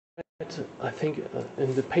But I think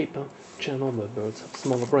in the paper, Chernobyl birds have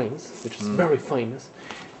smaller brains, which is very famous.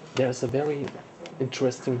 There's a very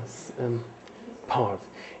interesting part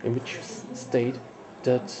in which you state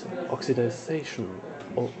that oxidation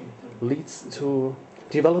leads to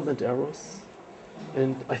development errors,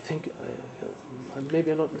 and I think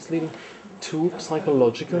maybe I'm not misleading, to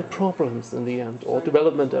psychological problems in the end, or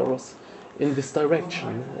development errors in this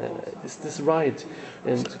direction. Is this right?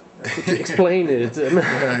 And could you explain it?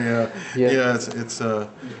 Yeah. It's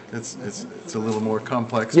a little more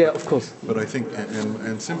complex. Yeah, of course. But I think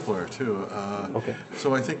and simpler too. Okay.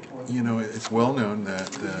 So I think it's well known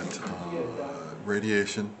that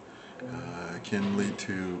radiation can lead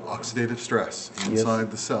to oxidative stress inside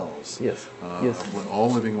the cells of all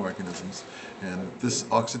living organisms, and this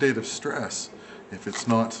oxidative stress, if it's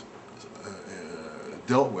not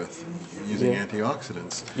dealt with using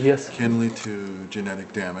antioxidants, can lead to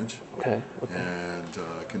genetic damage, and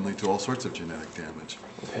can lead to all sorts of genetic damage.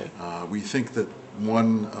 We think that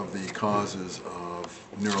one of the causes of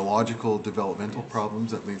neurological developmental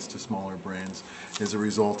problems that leads to smaller brains is a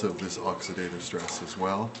result of this oxidative stress as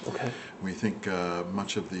well. We think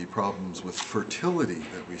much of the problems with fertility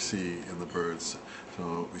that we see in the birds,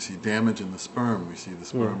 so we see damage in the sperm, we see the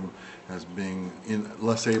sperm as being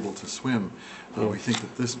less able to swim. We think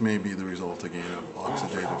that this may be the result again of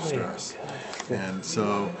oxidative stress. And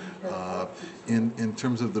so in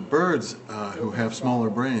terms of the birds who have smaller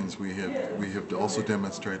brains, we have also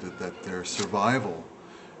demonstrated that their survival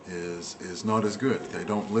is not as good. They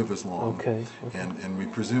don't live as long. And we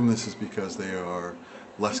presume this is because they are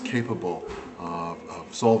less capable of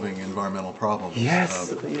solving environmental problems,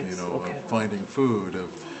 of finding food,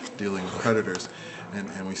 of dealing with predators.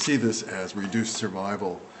 And we see this as reduced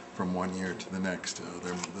survival from one year to the next.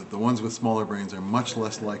 The ones with smaller brains are much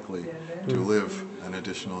less likely to live an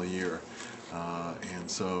additional year, and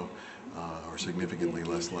so, or significantly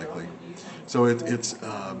less likely. So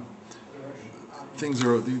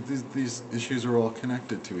these issues are all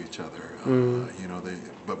connected to each other.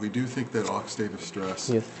 But we do think that oxidative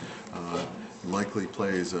stress likely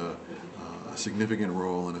plays a significant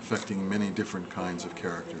role in affecting many different kinds of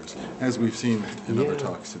characters, as we've seen in other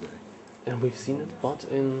talks today. And we've seen it, but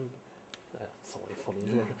in sorry for the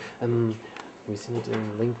interruption. We've seen it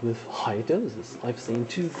in link with high doses. I've seen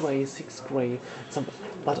 2 gray, 6 gray,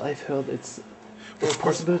 but I've heard it's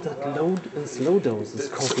possible that low and slow doses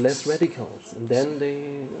cause less radicals, and then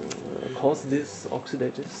they cause this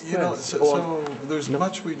oxidative stress. So there's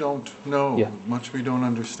much we don't know, much we don't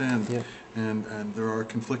understand, and there are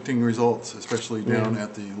conflicting results, especially down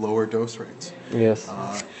at the lower dose rates.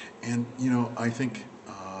 And I think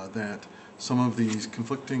that some of these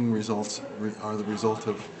conflicting results are the result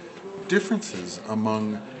of differences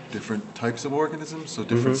among different types of organisms, so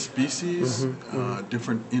different species,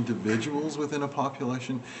 different individuals within a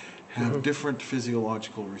population have different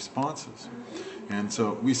physiological responses. And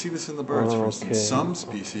so we see this in the birds. For instance, some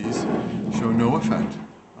species show no effect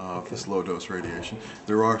of this low-dose radiation.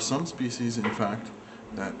 There are some species, in fact,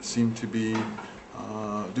 that seem to be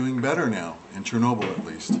doing better now, in Chernobyl at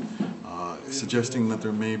least, suggesting that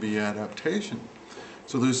there may be adaptation.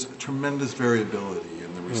 So there's tremendous variability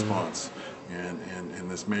in the response. And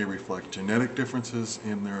this may reflect genetic differences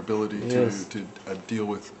in their ability to deal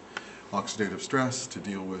with oxidative stress, to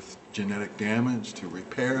deal with genetic damage, to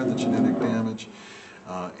repair the genetic damage.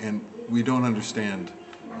 And we don't understand,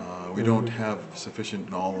 we don't have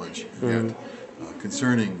sufficient knowledge yet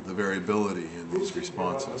concerning the variability in these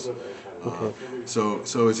responses.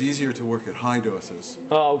 So it's easier to work at high doses.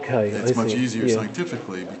 It's much easier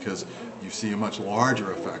scientifically because you see a much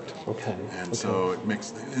larger effect. And so it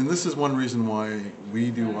makes, and this is one reason why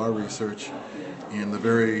we do our research in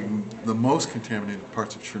the most contaminated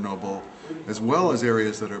parts of Chernobyl, as well as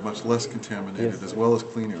areas that are much less contaminated, as well as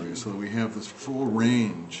clean areas, so that we have this full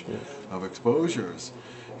range of exposures.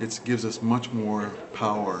 It gives us much more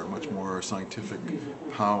power, much more scientific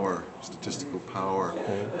power, statistical power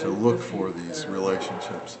to look for these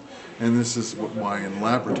relationships. And this is why in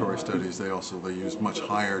laboratory studies they use much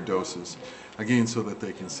higher doses, again so that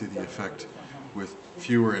they can see the effect with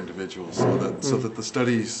fewer individuals, so that the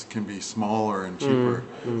studies can be smaller and cheaper,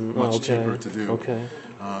 much cheaper to do.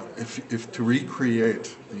 If to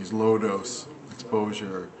recreate these low dose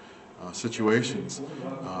exposure situations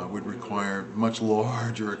would require much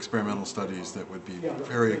larger experimental studies that would be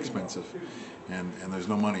very expensive, and there's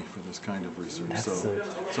no money for this kind of research.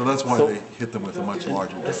 So that's why they hit them with a much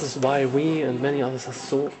larger dose. This is why we and many others are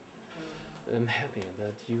so happy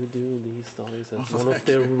that you do these studies as one of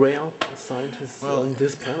the rare scientists on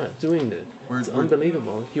this planet doing it. It's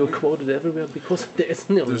unbelievable. You're quoted everywhere because there's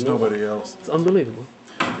nobody else. It's unbelievable.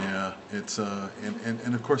 Yeah, It's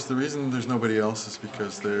and of course the reason there's nobody else is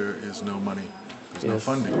because there is no money, there's no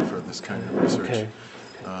funding for this kind of research. Okay.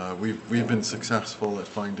 We've been successful at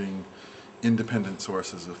finding independent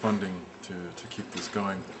sources of funding to keep this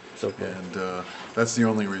going, and that's the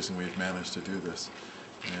only reason we've managed to do this.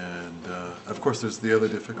 And of course, there's the other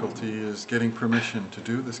difficulty is getting permission to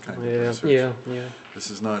do this kind of research.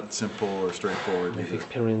 This is not simple or straightforward. We've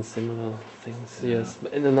experienced similar things. Yes,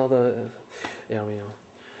 but in another area.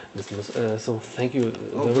 So thank you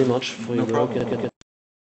very much for your work.